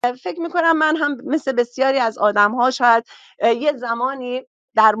فکر میکنم من هم مثل بسیاری از آدم ها شاید یه زمانی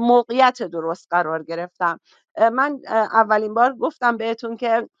در موقعیت درست قرار گرفتم. من اولین بار گفتم بهتون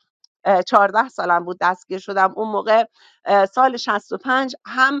که 14 سالم بود دستگیر شدم. اون موقع سال 65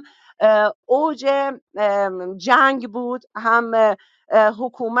 هم اوج جنگ بود، هم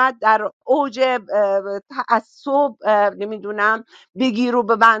حکومت در اوج تعصب، نمیدونم، بگیر و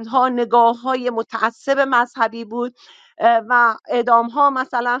ببندها، نگاه های متعصب مذهبی بود و اعدام ها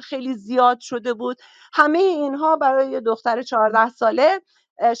مثلا خیلی زیاد شده بود. همه اینها برای دختر 14 ساله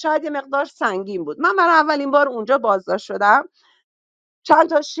شاید یه مقدار سنگین بود. من برای اولین بار اونجا بازداشت شدم. چند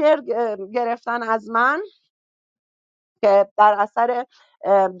تا شعر گرفتن از من که در اثر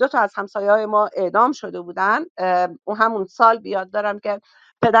 2 تا از همسایه‌های ما اعدام شده بودن. اون همون سال بیاد دارم که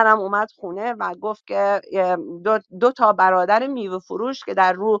پدرم اومد خونه و گفت که دو تا برادر میوه فروش که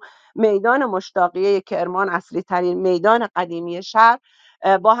در رو میدان مشتاقیه کرمان، اصلی ترین میدان قدیمی شهر،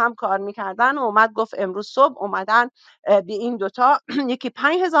 با هم کار میکردن. اومد گفت امروز صبح اومدن به این دوتا یکی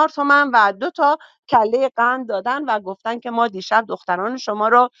 5000 تومان و 2 تا کله قند دادن و گفتن که ما دیشب دختران شما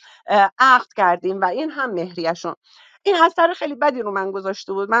رو عقد کردیم و این هم مهریه‌شون. این اثر خیلی بدی رو من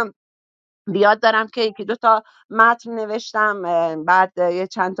گذاشته بود. من بیاد دارم که یکی 2 تا متن نوشتم، بعد یه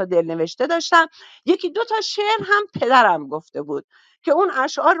چند تا دل نوشته داشتم، یکی 2 تا شعر هم پدرم گفته بود که اون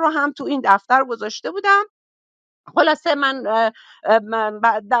اشعار رو هم تو این دفتر گذاشته بودم. خلاصه من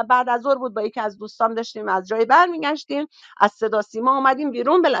بعد از ظهر بود، با یکی از دوستام داشتیم از جای برمیگشتیم، از صدا سیما اومدیم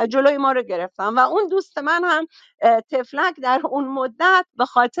بیرون، جلوی ما رو گرفتن و اون دوست من هم تفلک در اون مدت به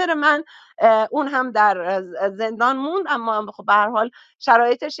خاطر من اون هم در زندان موند، اما خب به هر حال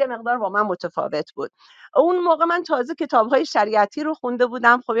شرایطش یه مقدار با من متفاوت بود. اون موقع من تازه کتاب‌های شریعتی رو خونده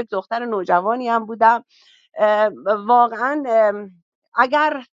بودم. خب یک دختر نوجوانی هم بودم. واقعا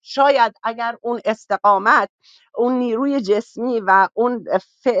اگر اون استقامت، اون نیروی جسمی و اون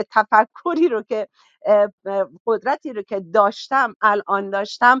تفکری رو که قدرتی رو که داشتم الان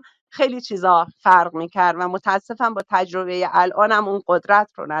داشتم، خیلی چیزا فرق میکرد و متاسفم با تجربه الانم اون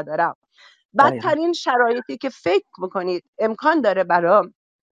قدرت رو ندارم. دقیقا. بدترین شرایطی که فکر میکنید امکان داره برام،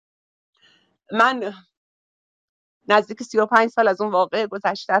 من نزدیک 35 سال از اون واقعه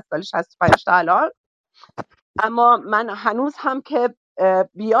گذشته، از سال 65 تا الان، اما من هنوز هم که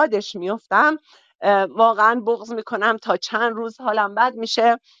بیادش میفتم واقعا بغض میکنم، تا چند روز حالم بد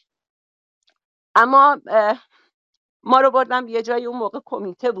میشه. اما ما رو بردم یه جایی، اون موقع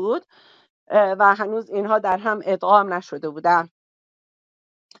کمیته بود و هنوز اینها در هم ادغام نشده بودن.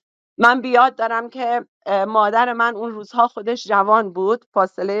 من بیاد دارم که مادر من اون روزها خودش جوان بود،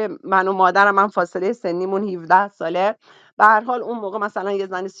 فاصله من و مادرم، من فاصله سنیمون 17 ساله. به هر حال اون موقع مثلا یه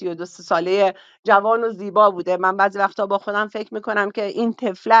زن 32 ساله جوان و زیبا بوده. من بعضی وقتا با خودم فکر میکنم که این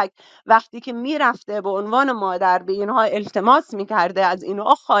تفلک وقتی که میرفته به عنوان مادر به اینها التماس میکرده، از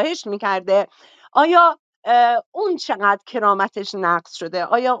اینها خواهش میکرده، آیا اون چقدر کرامتش نقص شده؟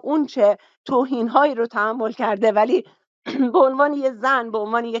 آیا اون چه توهینهایی رو تحمل کرده ولی به عنوان یک زن، به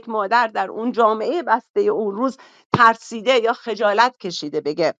عنوان یک مادر در اون جامعه بسته اون روز ترسیده یا خجالت کشیده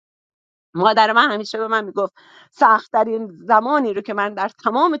بگه؟ مادر من همیشه به من میگفت سخت‌ترین زمانی رو که من در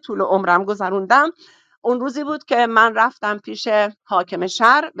تمام طول عمرم گذروندم اون روزی بود که من رفتم پیش حاکم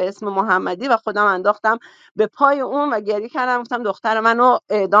شهر به اسم محمدی و خودم انداختم به پای اون و گریه کردم، گفتم دختر منو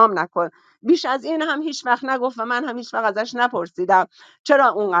اعدام نکن. بیش از این هم هیچ وقت نگفت و من هم هیچ وقت ازش نپرسیدم چرا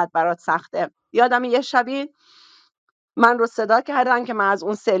اونقدر برات سخته. یادم یه شبی من رو صدا کردن که من از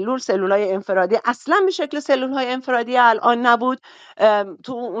اون سلولای انفرادی، اصلا به شکل سلولای انفرادی الان نبود،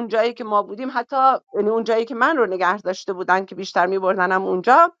 تو اون جایی که ما بودیم، حتی یعنی اون جایی که من رو نگه داشته بودن که بیشتر می‌بردنم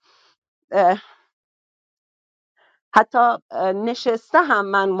اونجا، حتی نشسته هم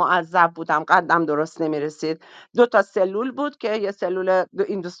من معذب بودم، قدم درست نمی‌رسید. 2 تا سلول بود که یه سلول،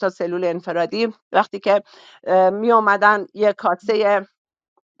 این 2 تا سلول انفرادی وقتی که می اومدن، یه کاسه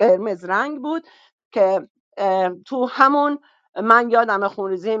قرمز رنگ بود که تو همون من یادم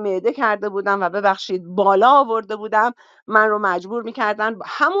خونریزی معده کرده بودم و ببخشید بالا آورده بودم. من رو مجبور میکردن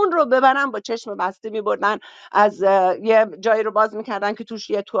همون رو ببرم، با چشم بسته میبردن، از یه جایی رو باز میکردن که توش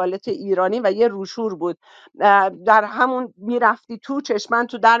یه توالت ایرانی و یه روشور بود، در همون میرفتی تو، چشمن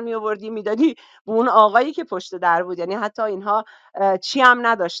تو در میآوردی میدادی به اون آقایی که پشت در بود. یعنی حتی اینها چی هم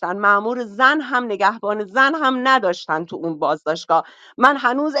نداشتن، مأمور زن هم نگهبان زن هم نداشتن تو اون بازداشتگاه. من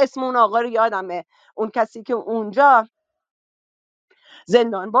هنوز اسم اون آقا رو یادمه. اون کسی که اونجا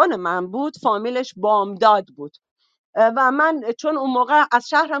زندانبان من بود فامیلش بامداد بود و من چون اون موقع از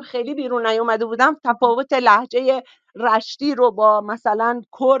شهرم خیلی بیرون نیومده بودم، تفاوت لهجه رشتی رو با مثلا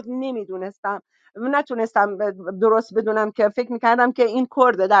کرد نمیدونستم، نتونستم درست بدونم، که فکر میکردم که این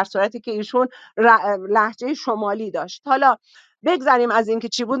کرده، در صورتی که ایشون لهجه شمالی داشت. حالا بگذریم از این که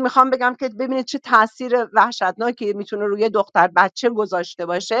چی بود، میخوام بگم که ببینید چه تاثیر وحشتناکی میتونه روی دختر بچه گذاشته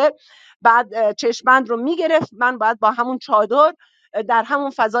باشه. بعد چشمند رو میگرفت، من باید با همون چادر در همون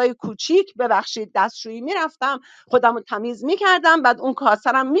فضای کوچیک، ببخشید، دستشویی میرفتم، خودم رو تمیز میکردم، بعد اون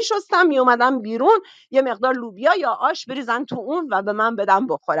کاسرم میشستم، میومدم بیرون، یه مقدار لوبیا یا آش بریزن تو اون و به من بدم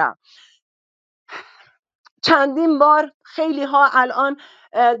بخورم. چندین بار، خیلی ها الان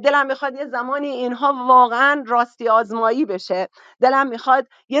دلم میخواد یه زمانی اینها واقعا راستی آزمایی بشه. دلم میخواد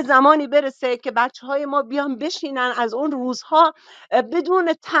یه زمانی برسه که بچه های ما بیان بشینن از اون روزها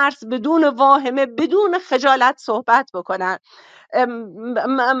بدون ترس، بدون واهمه، بدون خجالت صحبت بکنن.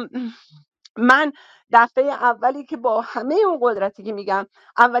 من دفعه اولی که با همه اون قدرتی که میگم،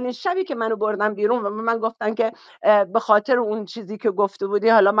 اولین شبی که منو بردن بیرون و من گفتن که به خاطر اون چیزی که گفته بودی،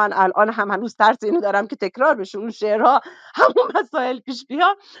 حالا من الان هم هنوز ترس اینو دارم که تکرار بشه اون شعرها، همون مسائل پیش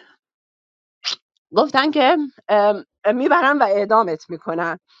بیا، گفتن که میبرن و اعدامت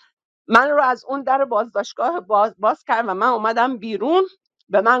میکنن. من رو از اون در بازداشتگاه باز کرد و من اومدم بیرون.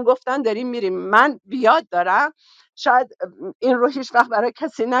 به من گفتن داریم میریم. من بیاد دارم، شاید این رو هیچ وقت برای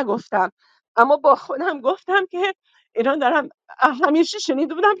کسی نگفتم، اما با خودم گفتم که اینا دارم. همیشه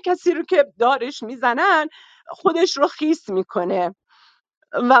شنیده بودم کسی رو که دارش میزنن خودش رو خیس میکنه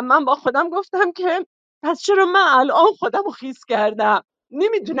و من با خودم گفتم که پس چرا من الان خودم رو خیس کردم؟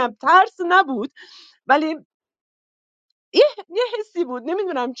 نمیدونم، ترس نبود، ولی یه حسی بود،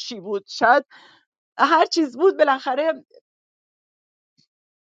 نمیدونم چی بود، شاید هر چیز بود. بالاخره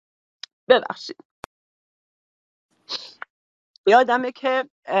ببخشید، یادمه که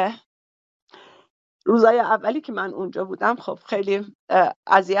روزای اولی که من اونجا بودم خب خیلی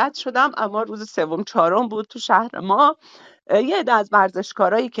اذیت شدم، اما روز سوم چهارم بود تو شهر ما، یه عده از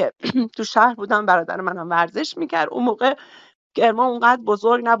ورزشکارایی که تو شهر بودن، برادر منم ورزش میکرد. اون موقع کرمان اونقدر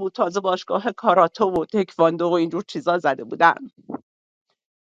بزرگ نبود، تازه باشگاه کاراته و تکواندو و اینجور چیزا زده بودن.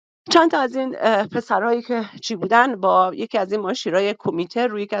 چند تا از این پسرهایی که چی بودن با یکی از این ماشینای کمیته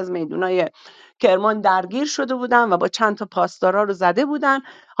روی یکی از میدونای کرمان درگیر شده بودن و با چند تا پاسدارا رو زده بودن.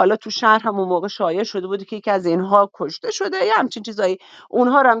 حالا تو شهر همون موقع شایع شده بود که یکی از اینها کشته شده، یه همچین چیزایی.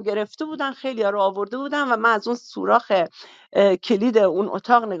 اونها رو هم گرفته بودن، خیلی ها رو آورده بودن و من از اون سوراخ کلید اون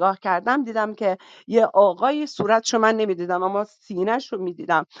اتاق نگاه کردم، دیدم که یه آقای، صورتشو من نمیدیدم اما سینه‌شو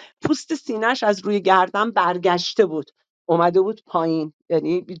میدیدم، پوست سینه‌ش از روی گردن برگشته بود، اومده بود پایین،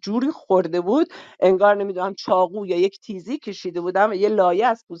 یعنی جوری خورده بود انگار نمیدونم چاقو یا یک تیزی کشیده بودم و یه لایه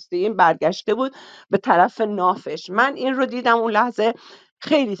از پوست این برگشته بود به طرف نافش. من این رو دیدم، اون لحظه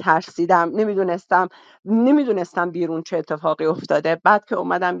خیلی ترسیدم، نمیدونستم بیرون چه اتفاقی افتاده. بعد که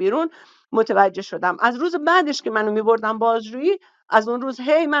اومدم بیرون متوجه شدم. از روز بعدش که منو میبردم بازجویی، از اون روز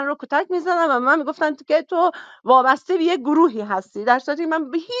هی من رو کتک میزدن و من میگفتن که تو وابسته به یک گروهی هستی، در صورتی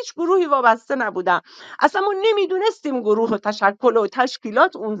من به هیچ گروهی وابسته نبودم. اصلا ما نمیدونستیم گروه و تشکل و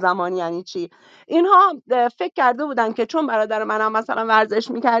تشکیلات اون زمان یعنی چی. اینها فکر کرده بودن که چون برادر منم مثلا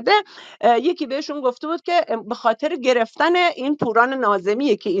ورزش میکرده، یکی بهشون گفته بود که به خاطر گرفتن این پوران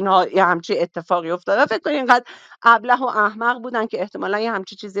ناظمیه که اینها یه همچی اتفاقی افتاده. فکر کنید اینقدر ابله و احمق بودن که احتمالاً یه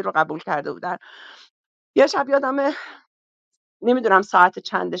همچی چیزی رو قبول کرده بودن. یه شب یادمه، نمیدونم ساعت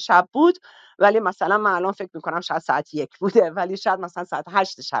چند شب بود، ولی مثلا من الان فکر میکنم شاید ساعت 1 بوده، ولی شاید مثلا ساعت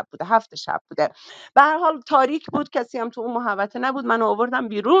 8 شب بوده، 7 شب بوده. به هر حال تاریک بود، کسی هم تو اون محوطه نبود. من آوردم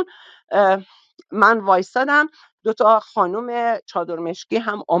بیرون، من وایسادم، دو تا خانم چادر مشکی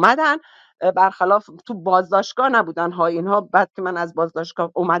هم اومدن، برخلاف تو بازداشتگاه نبودن ها اینها. بعد که من از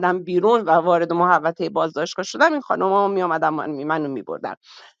بازداشتگاه اومدم بیرون و وارد محوطه بازداشتگاه شدم، این خانم ها می اومدن منو میبردن.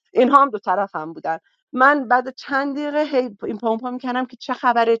 اینها هم دو طرف هم بودن. من بعد چند دقیقه هی این پا میکنم که چه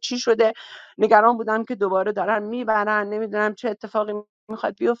خبره، چی شده، نگران بودم که دوباره دارن میبرن، نمیدونم چه اتفاقی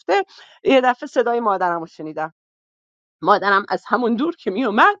میخواد بیفته. یه دفعه صدای مادرم رو شنیدم. مادرم از همون دور که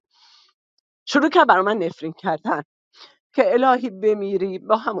میومد شروع کرد برای من نفرین کردن که الهی بمیری،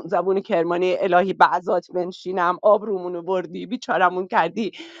 با همون زبون کرمانی، الهی بعضات بنشینم، آبرومونو بردی، بیچارمون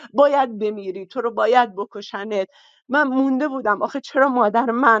کردی، باید بمیری، تو رو باید بکشنت. من مونده بودم آخه چرا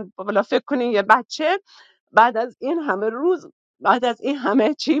مادر من، بالا فکر کنین یه بچه بعد از این همه روز، بعد از این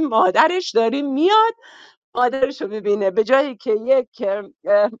همه چی، مادرش داره میاد، مادرش رو ببینه، به جایی که یک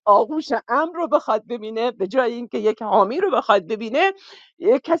آغوش امر رو بخواد ببینه، به جای اینکه یک حامی رو بخواد ببینه،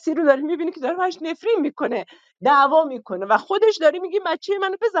 یک کسی رو داره میبینه که داره باهاش نفرین میکنه، دعوا میکنه و خودش داره میگه بچه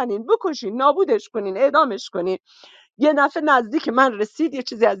منو بزنین، بکشین، نابودش کنین، اعدامش کنین. یه دفعه نزدیک من رسید، یه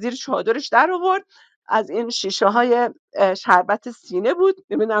چیزی از زیر چادرش در آورد، از این شیشه های شربت سینه بود،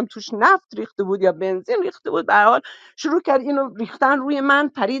 نمیدونم توش نفت ریخته بود یا بنزین ریخته بود، به هر حال شروع کرد اینو ریختن روی من،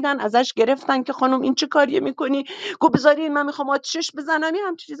 پریدن ازش گرفتن که خانم این چه کاریه میکنی؟ گفت بذارین من میخوام آتیشش بزنم، یه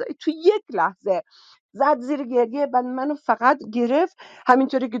همچین چیزایی. تو یک لحظه زد زیر گریه. بعد منو فقط گرفت،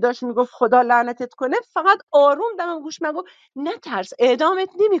 همینطوری که داشت میگفت خدا لعنتت کنه، فقط آروم دم گوش من گفت نترس، اعدامت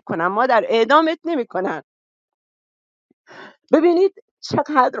نمیکنن مادر، اعدامت نمیکنن. ببینید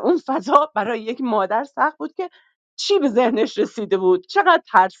چقدر اون فضا برای یک مادر سخت بود که چی به ذهنش رسیده بود، چقدر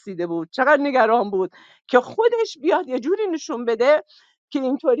ترسیده بود، چقدر نگران بود که خودش بیاد یه جوری نشون بده که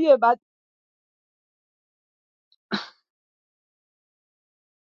اینطوریه. بعد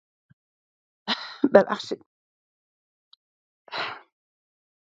ببخشید،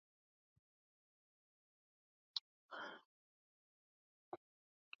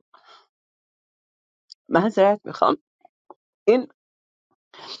 معذرت میخوام. این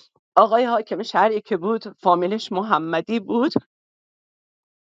آقای حاکم شهری که بود، فامیلش محمدی بود،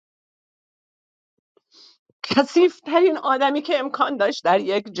 کثیف‌ترین آدمی که امکان داشت در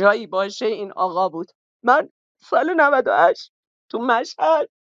یک جایی باشه این آقا بود. من سال 98 تو مشهد،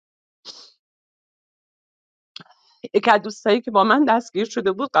 یکی از دوستایی که با من دستگیر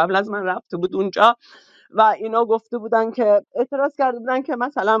شده بود قبل از من رفته بود اونجا و اینا گفته بودن که اعتراض کرده بودن که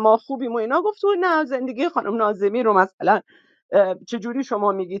مثلا ما خوبیم و اینا. گفته بود نه، زندگی خانم ناظمی رو مثلا چجوری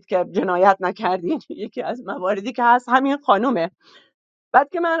شما میگید که جنایت نکردین؟ یکی از مواردی که هست همین خانومه. بعد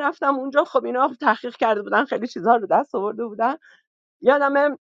که من رفتم اونجا، خب اینا تحقیق کرده بودن، خیلی چیزها رو دست آورده بودن.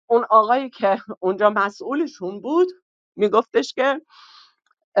 یادمه اون آقایی که اونجا مسئولشون بود میگفتش که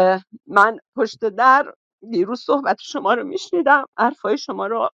من پشت در دیروز صحبت شما رو میشنیدم، حرفای شما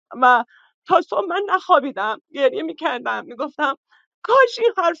رو، و تا صبح من نخوابیدم، گریه میکردم، میگفتم کاش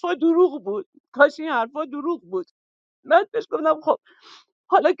این حرفا دروغ بود، کاش این حرفا دروغ بود. بعد بهش گفتم خب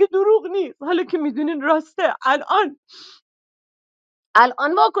حالا که دروغ نیست، حالا که میدونین راسته،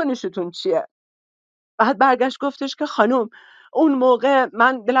 الان واکنشتون چیه؟ بعد برگشت گفتش که خانم اون موقع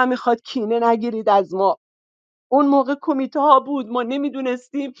من دلم میخواد کینه نگیرید از ما، اون موقع کمیته ها بود، ما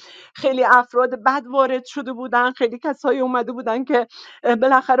نمیدونستیم، خیلی افراد بد وارد شده بودن، خیلی کسایی اومده بودن که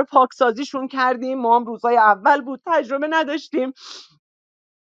بالاخره پاکسازیشون کردیم، ما هم روزای اول بود، تجربه نداشتیم.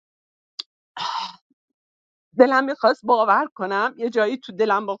 دلم میخواست باور کنم، یه جایی تو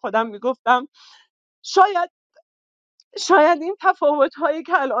دلم با خودم میگفتم شاید این تفاوت هایی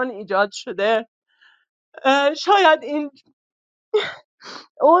که الان ایجاد شده، شاید این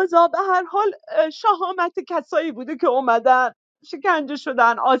اوضاع به هر حال شهامت کسایی بوده که اومدن شکنجه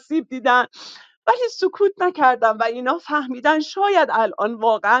شدن، آسیب دیدن، ولی سکوت نکردن و اینا فهمیدن شاید الان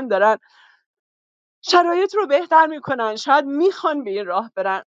واقعا دارن شرایط رو بهتر میکنن، شاید میخوان به این راه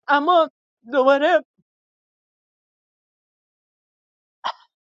برن. اما دوباره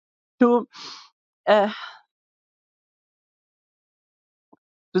تو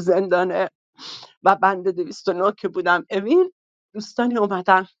تو زندان و بند 209 که بودم اوین، دوستانی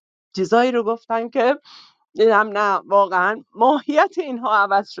اومدن چیزایی رو گفتن که دیدم نه، واقعا ماهیت اینها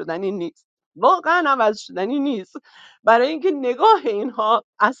عوض شدنی نیست، واقعا عوض شدنی نیست. برای اینکه نگاه اینها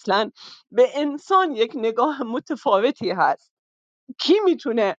اصلا به انسان یک نگاه متفاوتی هست. کی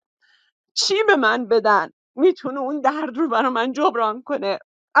میتونه چی به من بدن میتونه اون درد رو برای من جبران کنه؟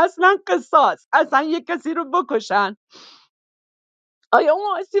 اصلا قصاص، اصلا یک کسی رو بکشن، آیا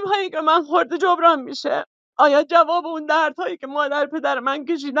اون آسیب هایی که من خورده جبران میشه؟ آیا جواب اون دردهایی که مادر پدر من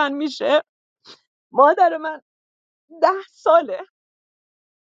کشیدن میشه؟ مادر من 10 ساله،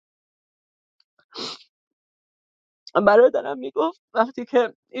 برادرم میگفت وقتی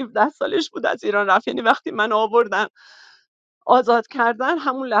که 17 سالش بود از ایران رفت، یعنی وقتی من آوردن آزاد کردن،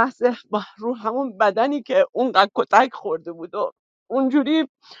 همون لحظه با رو همون بدنی که اونقدر کتک خورده بود و اونجوری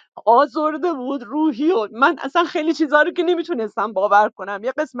آزرده بود روحی، و من اصلا خیلی چیزا رو که نمیتونستم باور کنم،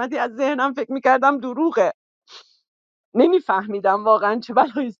 یه قسمتی از ذهنم فکر میکردم دروغه، نمیفهمیدم واقعا چه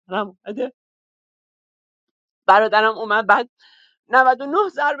بلایی سرم اومده. برادرم اومد بعد 99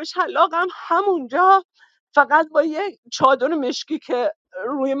 ضرب شلاقم همونجا، فقط با یه چادر مشکی که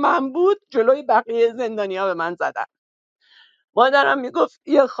روی من بود جلوی بقیه زندانیا به من زدن. مادرم میگفت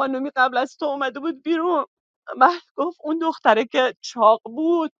یه خانومی قبل از تو اومده بود بیرون، بعد گفت اون دختره که چاق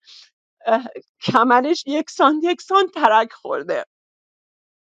بود کمرش 1 سانت ترک خورده.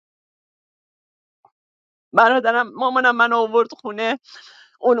 برادرم، مامانم من آورد خونه،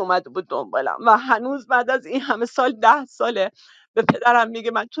 اون اومده بود دنبالم و هنوز بعد از این همه سال، 10 ساله، به پدرم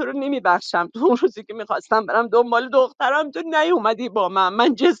میگه من تو رو نمیبخشم، تو اون روزی که میخواستم برم دنبال دخترم تو نیومدی با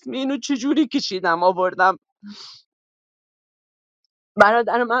من جسم اینو چجوری کشیدم آوردم.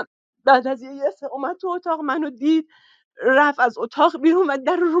 برادر من بعد از یه سه اومد تو اتاق منو دید، رفت از اتاق بیرون و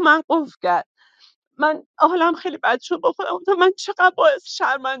در رو من قفل کرد. من حالم خیلی بد شد، با خودم گفتم من چقدر باعث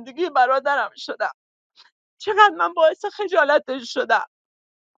شرمندگی برادرم شدم، چقدر من باعث خجالتش شدم.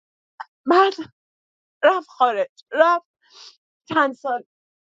 بعد رفت خارج، رفت چند سال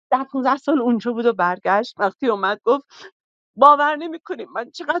 15 سال اونجا بود و برگشت. وقتی اومد گفت باور نمی‌کنی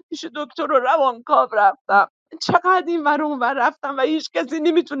من چقدر پیش دکتر و روانکاو رفتم، چقدر این ور اون ور رفتم و هیچ کسی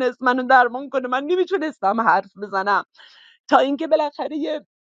نمیتونست منو درمان کنه، من نمیتونستم حرف بزنم، تا اینکه بالاخره یه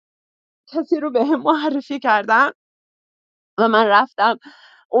کسی رو بهم معرفی کردن و من رفتم.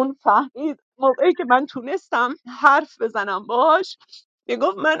 اون فهمید موقعی که من تونستم حرف بزنم باش،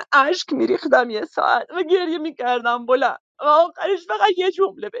 میگفت من اشک میریختم یه ساعت و گریه میکردم بلند و آخرش فقط یه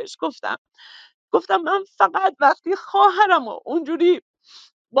جمله بهش گفتم من فقط وقتی خواهرم و اونجوری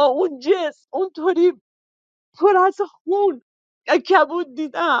با اون جسم اونطوری پر از خون و کبود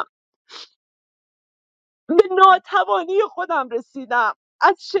دیدم، به ناتوانی خودم رسیدم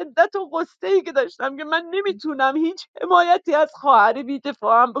از شدت و غصه‌ای که داشتم که من نمیتونم هیچ حمایتی از خواهر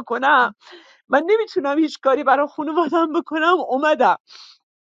بی‌دفاعم بکنم، من نمیتونم هیچ کاری برای خانواده‌ام بکنم.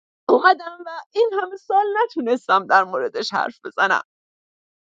 اومدم و این همه سال نتونستم در موردش حرف بزنم.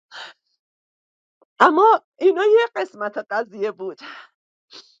 اما اینا یه قسمت قضیه بود.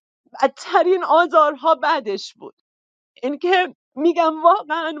 بدترین آزارها بعدش بود. این که میگم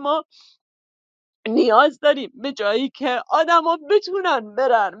واقعا ما نیاز داریم به جایی که آدما بتونن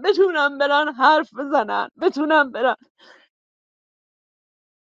برن حرف بزنن، بتونن برن.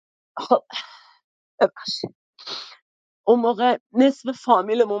 خب ببخشید. اون موقع نصف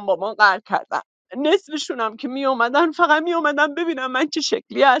فامیلمون با ما قهر کردن، نصفشون هم که می اومدن فقط می اومدن ببینم من چه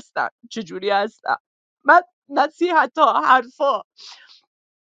شکلی هستم، چه جوری هستم. بعد نصیحت‌ها، حرفا،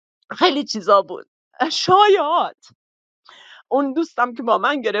 خیلی چیزا بود، شایعات. اون دوستم که با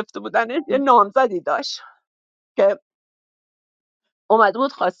من گرفته بودن یه نامزدی داشت که اومده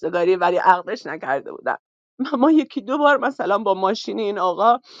بود خواستگاری ولی عقدش نکرده بودن. ما یکی دو بار مثلا با ماشین این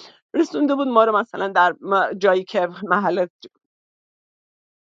آقا رسونده بود ما رو، مثلا در جایی که محل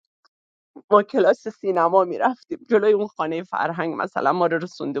ما کلاس سینما میرفتیم جلوی اون خانه فرهنگ مثلا ما رو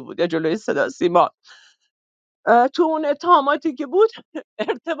رسونده بود، یا جلوی صدا سیما. تو اون اتهاماتی که بود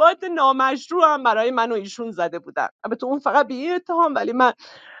ارتباط نامشروع هم برای من و ایشون زده بودن. البته اون فقط به یه اتهام، ولی من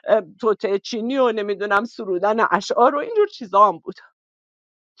توطئه چینی و نمیدونم سرودن اشعار و اینجور چیزا هم بود.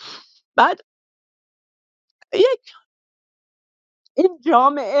 بعد یک این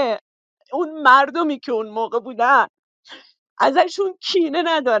جامعه، اون مردمی که اون موقع بودن، ازشون کینه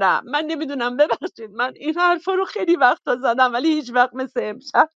ندارم. من نمیدونم، ببخشید من این حرفا رو خیلی وقتا زدم ولی هیچ وقت مثل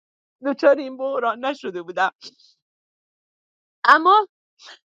امشب دچار این بحران نشده بودم. اما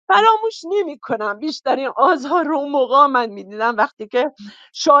فراموش نمی‌کنم بیشترین آزار رو اون موقع من می‌دیدم وقتی که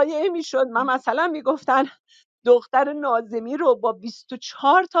شایعه میشد. من مثلا میگفتن دختر ناظمی رو با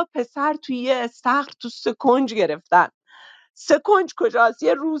 24 تا پسر توی یه استخر تو سکنج گرفتن. سکنج کجاست؟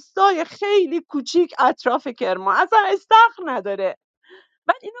 یه روستای خیلی کوچیک اطراف کرمان، اصلا استخر نداره.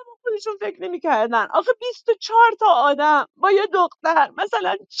 بعد اینا با خودشون فکر نمی‌کردن آخه 24 تا آدم با یه دختر،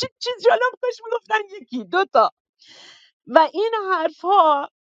 مثلا چه چیز جالب کاش میگفتن یکی دو تا. و این حرفها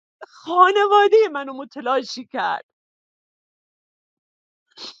خانواده منو متلاشی کرد.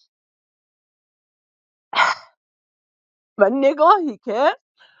 و نگاهی که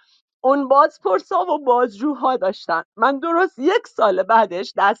اون بازپرسا و بازجوها داشتن، من درست 1 سال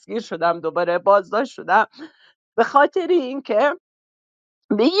بعدش دستگیر شدم، دوباره بازداشت شدم، به خاطر اینکه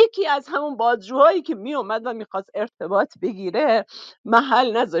به یکی از همون بازجوهایی که می اومد و میخواست ارتباط بگیره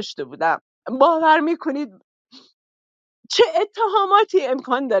محل نذاشته بودم. باور میکنید چه اتهاماتی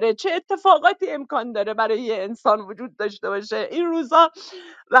امکان داره، چه اتفاقاتی امکان داره برای یه انسان وجود داشته باشه. این روزا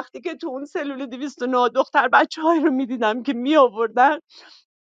وقتی که تو اون سلول 209 دختر بچه‌هایی رو میدیدم که می آوردن،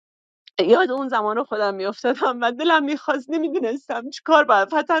 یاد اون زمان خودم میافتادم و دلم میخواست، نمیدونستم چیکار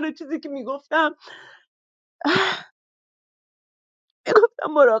باید. و تنها چیزی که میگفتم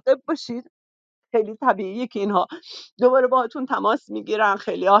مراقب باشید. خیلی طبیعیه که اینها دوباره باهاتون تماس میگیرن.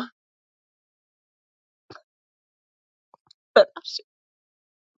 خیلی‌ها ببخشید.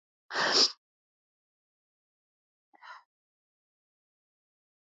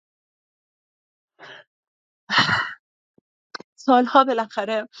 سالها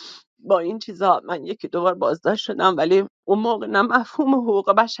بالاخره با این چیزا من یکی دو بار بازداشت شدم، ولی اون موقع نه مفهوم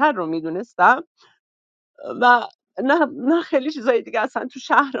حقوق بشر رو میدونستم و نه خیلی چیزای دیگه. اصلا تو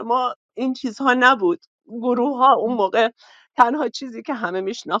شهر ما این چیزها نبود. گروه ها اون موقع تنها چیزی که همه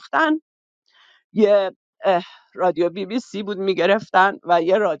میشناختن یه رادیو BBC بود میگرفتن و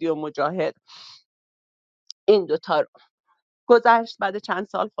یه رادیو مجاهد. این دوتا رو گذشت. بعد چند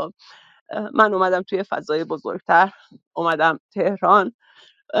سال خب من اومدم توی فضای بزرگتر، اومدم تهران.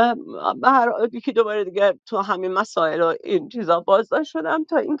 یکی دوباره دیگه تو همین مسائل و این چیزا بازداشت شدم،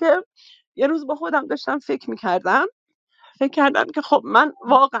 تا اینکه یه روز با خودم داشتم فکر کردم که خب من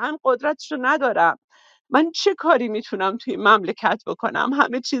واقعا قدرتشو ندارم. من چه کاری میتونم توی این مملکت بکنم؟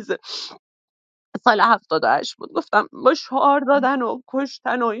 همه چیز سال 78 بود. گفتم با شعار دادن و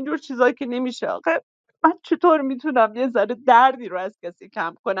کشتن و اینجور چیزایی که نمیشه. آخه من چطور میتونم یه ذره دردی رو از کسی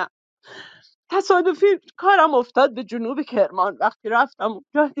کم کنم؟ تصادفی کارم افتاد به جنوب کرمان. وقتی رفتم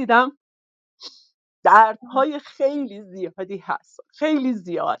اونجا دیدم دردهای خیلی زیادی هست، خیلی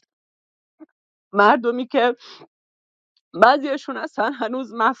زیاد. مردمی که بعضیشون اصلا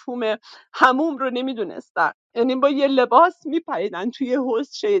هنوز مفهوم حموم رو نمیدونستن، یعنی با یه لباس میپریدن توی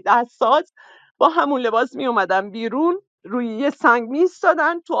حوضچه دستساز، با همون لباس میومدن بیرون، روی یه سنگ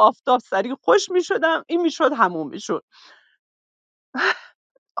میستادن، تو آفتاب سریع خوش میشدن، این میشد حمومشون.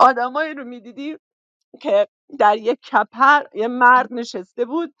 آدمایی رو میدیدی که در یک کپر یه مرد نشسته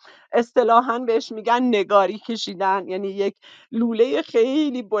بود، اصطلاحاً بهش میگن نگاری کشیدن، یعنی یک لوله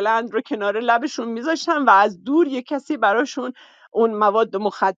خیلی بلند رو کنار لبشون میذاشتن و از دور یک کسی براشون اون مواد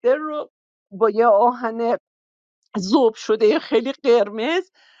مخدر رو با یه آهن ذوب شده خیلی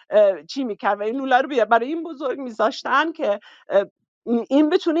قرمز چی میکرد و این لوله رو برای این بزرگ میذاشتن که این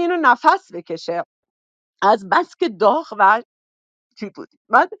بتونه اینو نفس بکشه، از بس که داغ و چی بود.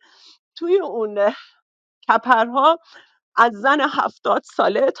 بعد توی اون کپرها از زن 70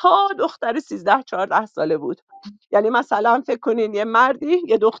 ساله تا دختر 13 14 ساله بود. یعنی مثلا فکر کنین یه مردی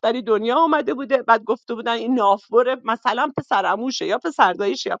یه دختری دنیا آمده بوده، بعد گفته بودن این نافبره، مثلا پسر عموشه یا پسر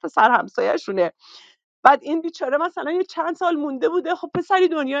داییشه یا پسر همسایه‌شونه. بعد این بیچاره مثلا یه چند سال مونده بوده، خب پسری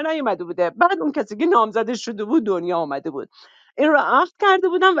دنیا نیومده بوده، بعد اون کسی که نامزدش شده بود دنیا آمده بود. این رو عقد کرده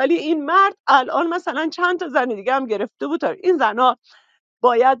بودن، ولی این مرد الان مثلا چند تا زن دیگه هم گرفته بود. این زنا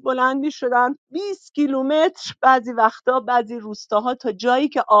باید بلند می‌شدن 20 کیلومتر، بعضی وقتا بعضی روستاها تا جایی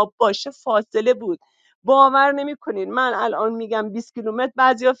که آب باشه فاصله بود. باور نمی‌کنین من الان میگم 20 کیلومتر،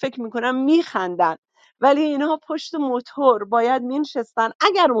 بعضیا فکر می‌کنن میخندن، ولی اینها پشت موتور باید مینشستن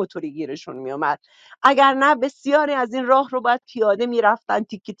اگر موتوری گیرشون میومد، اگر نه بسیاری از این راه رو باید پیاده میرفتن،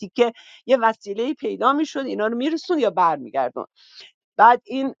 تیکه تیکه یه وسیله پیدا میشد اینا رو میرسون یا برمیگردون. بعد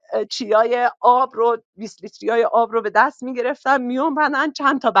این چیای آب رو 20 لیتریای آب رو به دست میگرفتن، میومدن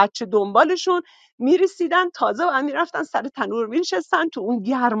چند تا بچه دنبالشون میرسیدن، تازه بعد میرفتن سر تنور مینشستن، تو اون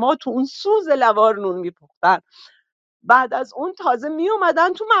گرما تو اون سوز لوار نون میپختن. بعد از اون تازه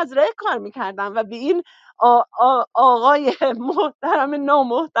میومدن تو مزرعه کار میکردن و به این آقای محترم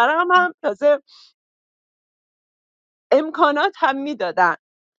نامحترم هم تازه امکانات هم میدادن.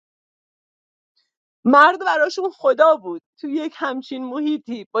 مرد براشون خدا بود. تو یک همچین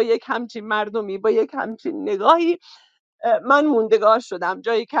محیطی، با یک همچین مردمی، با یک همچین نگاهی، من موندگار شدم،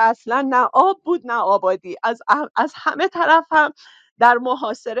 جایی که اصلا نه آب بود نه آبادی. از همه طرف هم در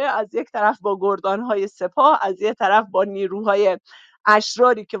محاصره، از یک طرف با گردانهای سپاه، از یک طرف با نیروهای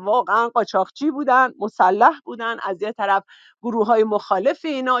اشراری که واقعا قاچاقچی بودن، مسلح بودن، از یک طرف گروه های مخالف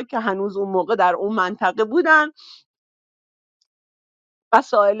اینا که هنوز اون موقع در اون منطقه بودن.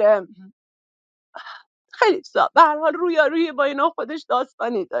 مسائل خیلی چیزا به هر حال رویارویی با اینا خودش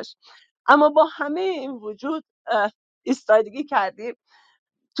داستانی داشت. اما با همه این وجود ایستادگی کردیم،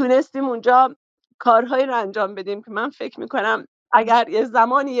 تونستیم اونجا کارهایی رو انجام بدیم که من فکر میکنم اگر یه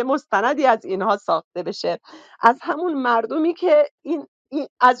زمانی یه مستندی از اینها ساخته بشه، از همون مردمی که این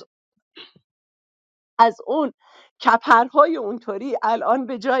از اون کپرهای اونطوری الان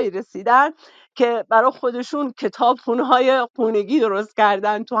به جایی رسیدن که برای خودشون کتابخونه‌های خونگی درست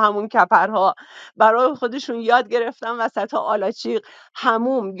کردن، تو همون کپرها برای خودشون یاد گرفتن وسط آلاچیق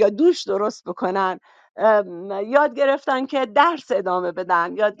حموم یا دوش درست بکنن، یاد گرفتن که درس ادامه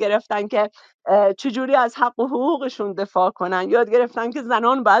بدن، یاد گرفتن که چجوری از حق و حقوقشون دفاع کنن، یاد گرفتن که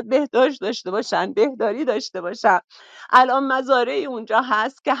زنان باید بهداشت داشته باشن، بهداری داشته باشن. الان مزارعی اونجا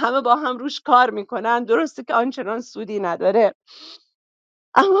هست که همه با هم روش کار میکنن، درسته که آنچنان سودی نداره،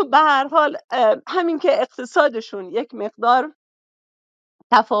 اما به هر حال همین که اقتصادشون یک مقدار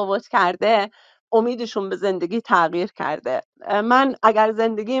تفاوت کرده، امیدشون به زندگی تغییر کرده. من اگر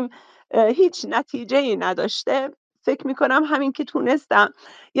زندگیم هیچ نتیجه ای نداشته، فکر میکنم همین که تونستم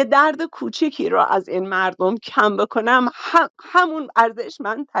یه درد کوچیکی رو از این مردم کم بکنم، همون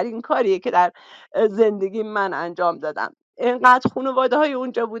ارزشمندترین کاریه که در زندگی من انجام دادم. اینقدر خانواده های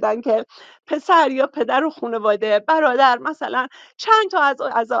اونجا بودن که پسر یا پدر و خانواده، برادر، مثلا چند تا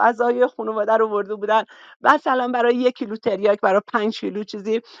از اعضای خانواده رو برده بودن، مثلا برای 1 کیلو تریاک، برای 5 کیلو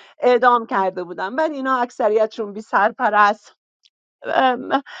چیزی اعدام کرده بودن. بعد اینا اکثریتشون بی سرپرست،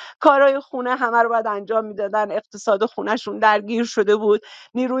 کارهای خونه همه رو باید انجام میدادن، اقتصاد خونهشون درگیر شده بود،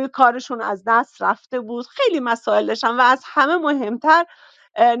 نیروی کارشون از دست رفته بود، خیلی مسائل داشتن و از همه مهمتر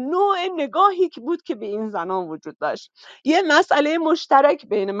نوع نگاهی که بود که به این زنان وجود داشت. یه مسئله مشترک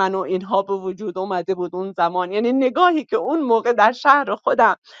بین من و اینها به وجود اومده بود اون زمان، یعنی نگاهی که اون موقع در شهر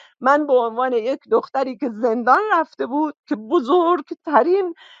خودم من به عنوان یک دختری که زندان رفته بود که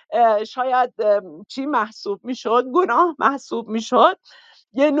بزرگترین شاید چی محسوب میشد، گناه محسوب میشد،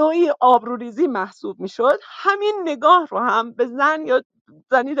 یه نوعی آبروریزی محسوب میشد، همین نگاه رو هم به زن یا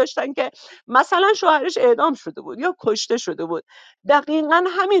زنی داشتن که مثلا شوهرش اعدام شده بود یا کشته شده بود. دقیقا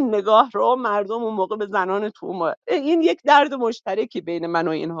همین نگاه رو مردم اون موقع به زنان تومه. این یک درد مشترکی بین من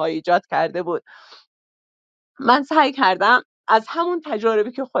و اینها ایجاد کرده بود. من سعی کردم از همون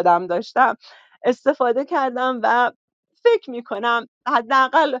تجاربی که خودم داشتم استفاده کردم و فکر میکنم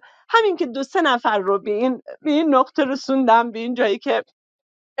حداقل همین که 2-3 نفر رو به این نقطه رسوندم، به این جایی که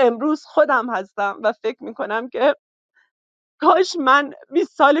امروز خودم هستم و فکر میکنم که کاش من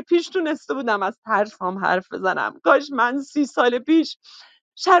 20 سال پیش تونسته بودم از ترسام حرف بزنم، کاش من 30 سال پیش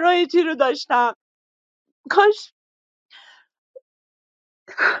شرایطی رو داشتم، کاش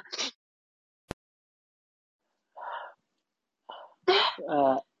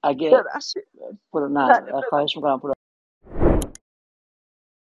اگه ببخشید. نه خواهش میکنم